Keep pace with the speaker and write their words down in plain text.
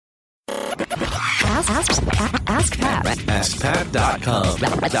Ask Pat. AskPat.com.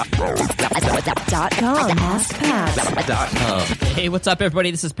 AskPat.com. Hey, what's up,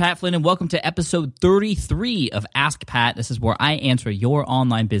 everybody? This is Pat Flynn, and welcome to episode 33 of Ask Pat. This is where I answer your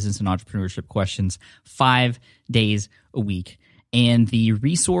online business and entrepreneurship questions 5 days a week. And the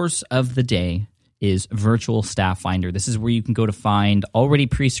resource of the day is Virtual Staff Finder. This is where you can go to find already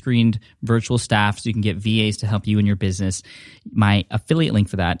pre-screened virtual staff so you can get VAs to help you in your business. My affiliate link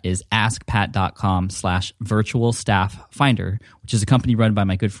for that is askpat.com/virtual staff finder, which is a company run by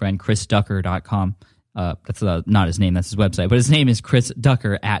my good friend chrisducker.com. That's not his name, that's his website, but his name is Chris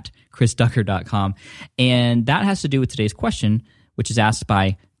Ducker at chrisducker.com. And that has to do with today's question, which is asked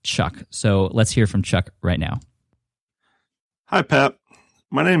by Chuck. So let's hear from Chuck right now. Hi, Pat.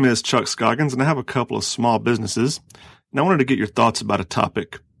 My name is Chuck Scoggins, and I have a couple of small businesses, and I wanted to get your thoughts about a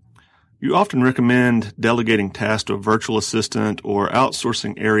topic. You often recommend delegating tasks to a virtual assistant or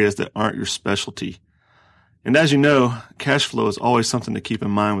outsourcing areas that aren't your specialty. And as you know, cash flow is always something to keep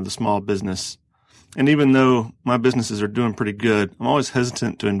in mind with a small business. And even though my businesses are doing pretty good, I'm always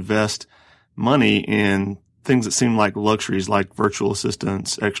hesitant to invest money in things that seem like luxuries, like virtual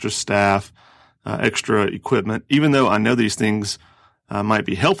assistants, extra staff, extra equipment. Even though I know these things might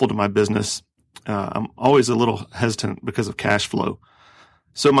be helpful to my business, I'm always a little hesitant because of cash flow.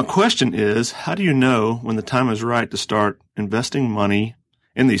 So my question is, how do you know when the time is right to start investing money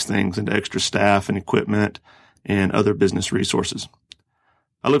in these things, into extra staff and equipment and other business resources?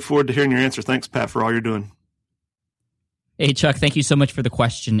 I look forward to hearing your answer. Thanks, Pat, for all you're doing. Hey, Chuck, thank you so much for the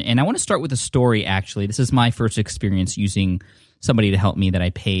question. And I want to start with a story, actually. This is my first experience using somebody to help me that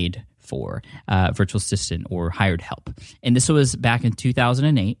I paid for, virtual assistant or hired help. And this was back in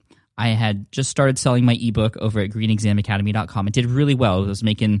 2008. I had just started selling my ebook over at greenexamacademy.com. It did really well. I was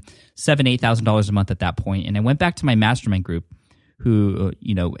making $7,000, $8,000 a month at that point. And I went back to my mastermind group who,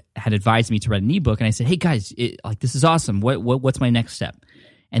 had advised me to write an ebook. And I said, hey guys, this is awesome. What's my next step?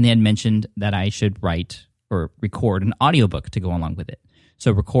 And they had mentioned that I should write or record an audiobook to go along with it.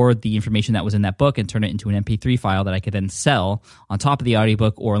 So record the information that was in that book and turn it into an MP3 file that I could then sell on top of the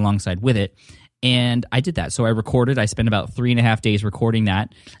audiobook or alongside with it. And I did that. So I spent about 3.5 days recording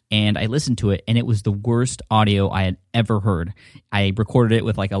that, and I listened to it, and it was the worst audio I had ever heard. I recorded it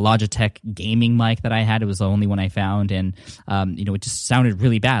with like a Logitech gaming mic that I had. It was the only one I found, and it just sounded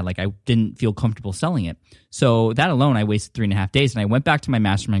really bad. Like I didn't feel comfortable selling it. So that alone, I wasted 3.5 days, and I went back to my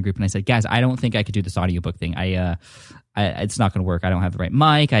mastermind group and I said, guys, I don't think I could do this audiobook thing. It's not going to work. I don't have the right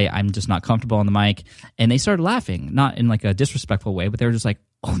mic. I'm just not comfortable on the mic. And they started laughing, not in like a disrespectful way, but they were just like,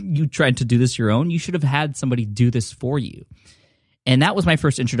 oh, you tried to do this your own? You should have had somebody do this for you. And that was my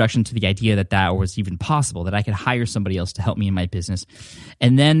first introduction to the idea that was even possible, that I could hire somebody else to help me in my business.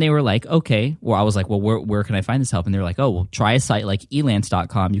 And then they were like, okay. Well, I was like, well, where can I find this help? And they were like, oh, well, try a site like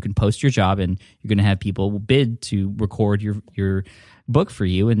elance.com. You can post your job and you're going to have people bid to record your book for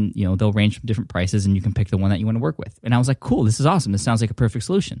you, and they'll range from different prices, and you can pick the one that you want to work with. And I was like, cool, this is awesome. This sounds like a perfect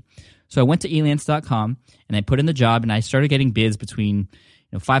solution. So I went to elance.com and I put in the job, and I started getting bids between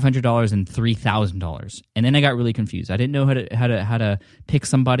 $500 and $3,000. And then I got really confused. I didn't know how to pick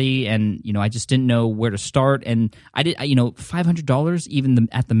somebody, and I just didn't know where to start. And $500 even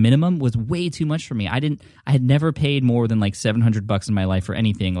at the minimum was way too much for me. I had never paid more than like $700 in my life for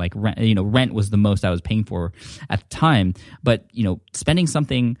anything. Like rent was the most I was paying for at the time. But spending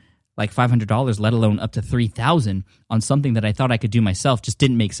something like $500, let alone up to $3,000 on something that I thought I could do myself, just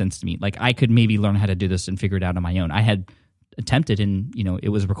didn't make sense to me. Like I could maybe learn how to do this and figure it out on my own. I had attempted, and it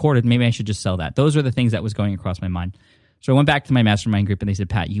was recorded. Maybe I should just sell that. Those are the things that was going across my mind. So I went back to my mastermind group, and they said,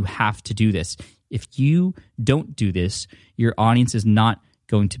 Pat, you have to do this. If you don't do this, your audience is not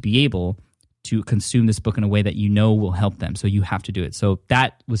going to be able to consume this book in a way that will help them. So you have to do it. So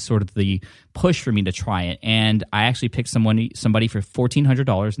that was sort of the push for me to try it. And I actually picked somebody for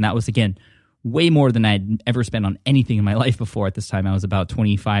 $1,400, and that was, again, way more than I'd ever spent on anything in my life before. At this time, I was about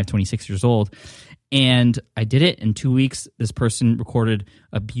 25, 26 years old. And I did it in 2 weeks. This person recorded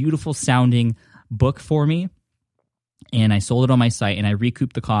a beautiful sounding book for me, and I sold it on my site, and I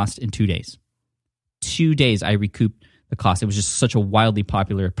recouped the cost in 2 days. 2 days I recouped the cost. It was just such a wildly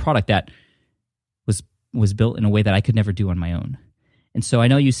popular product that was built in a way that I could never do on my own. And so I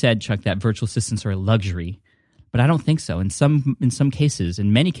know you said, Chuck, that virtual assistants are a luxury, but I don't think so. In some cases,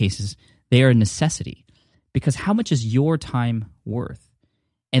 in many cases, they are a necessity, because how much is your time worth?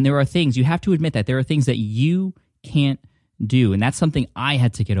 And there are things, you have to admit that there are things that you can't do, and that's something I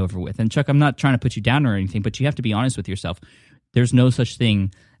had to get over with. And Chuck, I'm not trying to put you down or anything, but you have to be honest with yourself. There's no such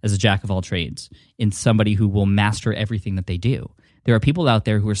thing as a jack of all trades in somebody who will master everything that they do. There are people out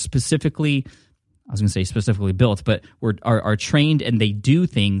there who are specifically built, but are trained, and they do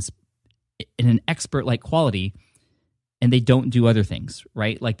things in an expert-like quality, and they don't do other things,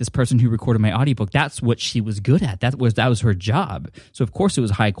 right? Like this person who recorded my audiobook, that's what she was good at. That was her job. So of course it was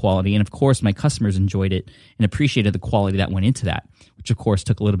high quality, and of course my customers enjoyed it and appreciated the quality that went into that, which of course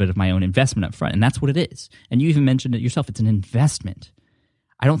took a little bit of my own investment up front, and that's what it is. And you even mentioned it yourself, it's an investment.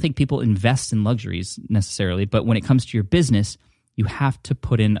 I don't think people invest in luxuries necessarily, but when it comes to your business, you have to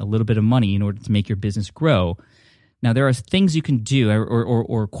put in a little bit of money in order to make your business grow. Now, there are things you can do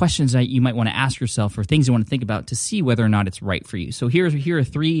or questions that you might want to ask yourself or things you want to think about to see whether or not it's right for you. So here are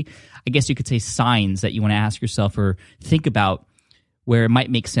three, I guess you could say, signs that you want to ask yourself or think about where it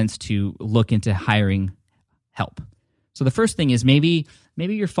might make sense to look into hiring help. So the first thing is maybe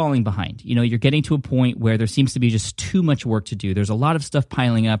you're falling behind. You're getting to a point where there seems to be just too much work to do. There's a lot of stuff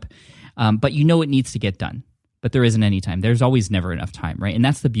piling up, but it needs to get done. But there isn't any time. There's always never enough time, right? And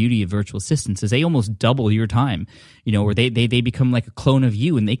that's the beauty of virtual assistants is they almost double your time, or they become like a clone of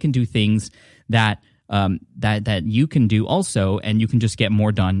you, and they can do things that you can do also, and you can just get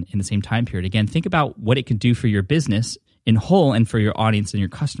more done in the same time period. Again, think about what it can do for your business in whole and for your audience and your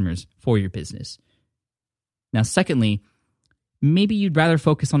customers for your business. Now, secondly, maybe you'd rather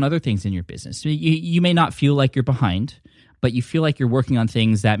focus on other things in your business. You may not feel like you're behind, but you feel like you're working on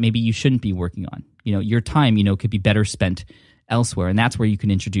things that maybe you shouldn't be working on. Your time, could be better spent elsewhere, and that's where you can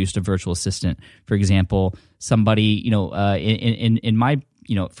introduce a virtual assistant. For example, somebody, in my,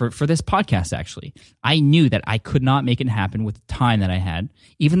 for this podcast, actually, I knew that I could not make it happen with the time that I had,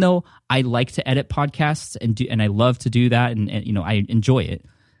 even though I like to edit podcasts and I love to do that, and I enjoy it.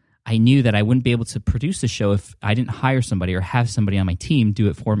 I knew that I wouldn't be able to produce the show if I didn't hire somebody or have somebody on my team do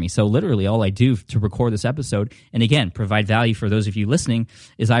it for me. So literally all I do to record this episode, and again, provide value for those of you listening,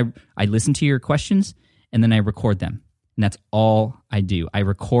 is I listen to your questions and then I record them. And that's all I do. I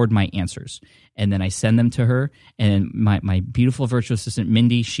record my answers and then I send them to her. And my beautiful virtual assistant,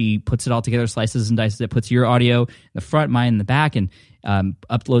 Mindy, she puts it all together, slices and dices it, puts your audio in the front, mine in the back, and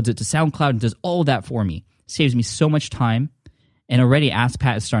uploads it to SoundCloud and does all of that for me. Saves me so much time. And already Ask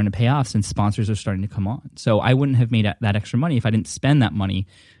Pat is starting to pay off since sponsors are starting to come on. So I wouldn't have made that extra money if I didn't spend that money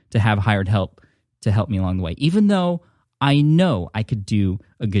to have hired help to help me along the way. Even though I know I could do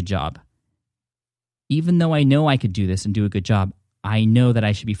a good job. Even though I know I could do this and do a good job, I know that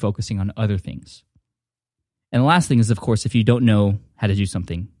I should be focusing on other things. And the last thing is, of course, if you don't know how to do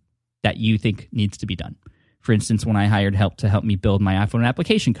something that you think needs to be done. For instance, when I hired help to help me build my iPhone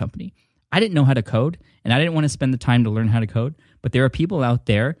application company, I didn't know how to code, and I didn't want to spend the time to learn how to code, but there are people out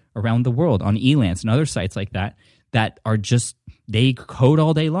there around the world on Elance and other sites like that are just, they code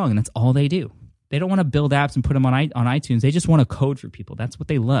all day long, and that's all they do. They don't want to build apps and put them on iTunes. They just want to code for people. That's what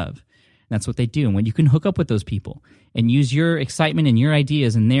they love, and that's what they do. And when you can hook up with those people and use your excitement and your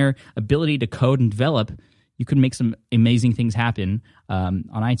ideas and their ability to code and develop, you can make some amazing things happen on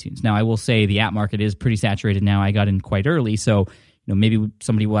iTunes. Now, I will say the app market is pretty saturated now. I got in quite early, so maybe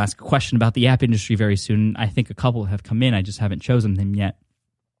somebody will ask a question about the app industry very soon. I think a couple have come in. I just haven't chosen them yet.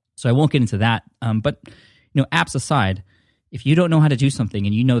 So I won't get into that. But apps aside, if you don't know how to do something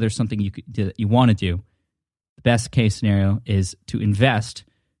and there's something you want to do, the best case scenario is to invest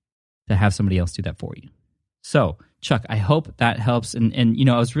to have somebody else do that for you. So, Chuck, I hope that helps. And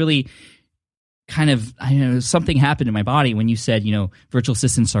I was really something happened in my body when you said, virtual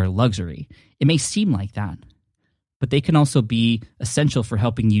assistants are a luxury. It may seem like that, but they can also be essential for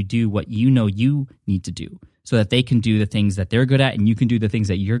helping you do what you need to do so that they can do the things that they're good at and you can do the things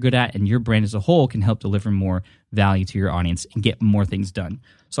that you're good at, and your brand as a whole can help deliver more value to your audience and get more things done.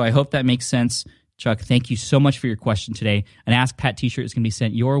 So I hope that makes sense. Chuck, thank you so much for your question today. An Ask Pat t-shirt is going to be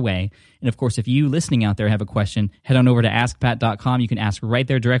sent your way. And of course, if you listening out there have a question, head on over to askpat.com. You can ask right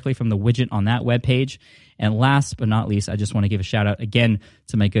there directly from the widget on that webpage. And last but not least, I just want to give a shout out again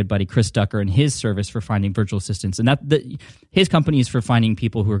to my good buddy Chris Ducker and his service for finding virtual assistants. And his company is for finding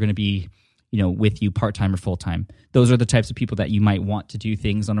people who are going to be with you part-time or full-time. Those are the types of people that you might want to do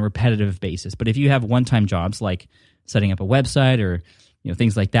things on a repetitive basis. But if you have one-time jobs like setting up a website or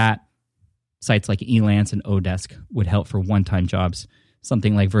things like that, sites like Elance and Odesk would help for one-time jobs.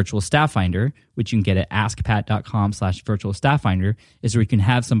 Something like Virtual Staff Finder, which you can get at askpat.com/virtual staff finder, is where you can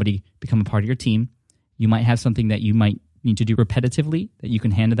have somebody become a part of your team. You might have something that you might need to do repetitively that you can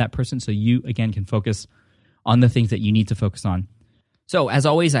hand to that person so you, again, can focus on the things that you need to focus on. So, as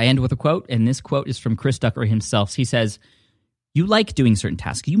always, I end with a quote, and this quote is from Chris Ducker himself. He says, "You like doing certain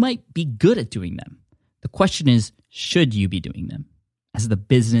tasks. You might be good at doing them. The question is, should you be doing them as the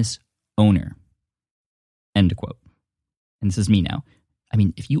business owner?" End quote. And this is me now. I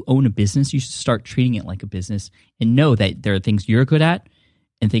mean, if you own a business, you should start treating it like a business and know that there are things you're good at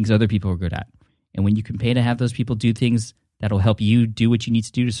and things other people are good at. And when you can pay to have those people do things that'll help you do what you need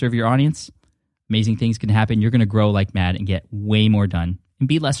to do to serve your audience, Amazing things can happen. You're going to grow like mad and get way more done and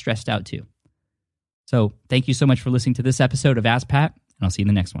be less stressed out too. So thank you so much for listening to this episode of Ask Pat, and I'll see you in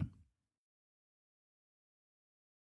the next one.